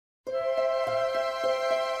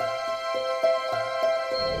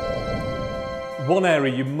One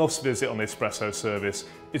area you must visit on the Espresso service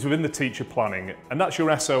is within the teacher planning, and that's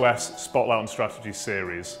your SOS Spotlight on Strategy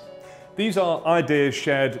series. These are ideas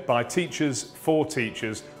shared by teachers for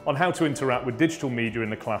teachers on how to interact with digital media in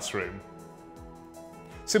the classroom.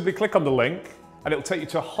 Simply click on the link and it'll take you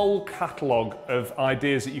to a whole catalogue of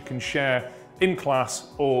ideas that you can share in class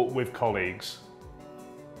or with colleagues.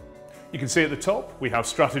 You can see at the top we have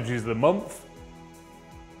strategies of the month,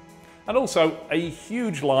 and also a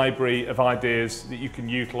huge library of ideas that you can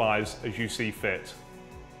utilise as you see fit.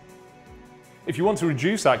 If you want to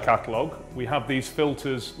reduce that catalogue, we have these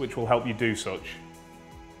filters which will help you do such.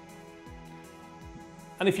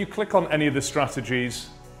 And if you click on any of the strategies,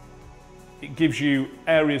 it gives you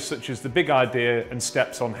areas such as the big idea and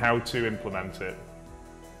steps on how to implement it.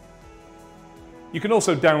 You can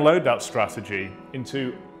also download that strategy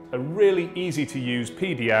into a really easy to use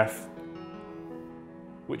PDF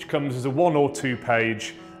which comes as a 1 or 2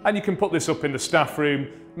 page, and you can put this up in the staff room,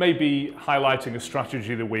 maybe highlighting a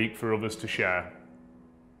strategy of the week for others to share.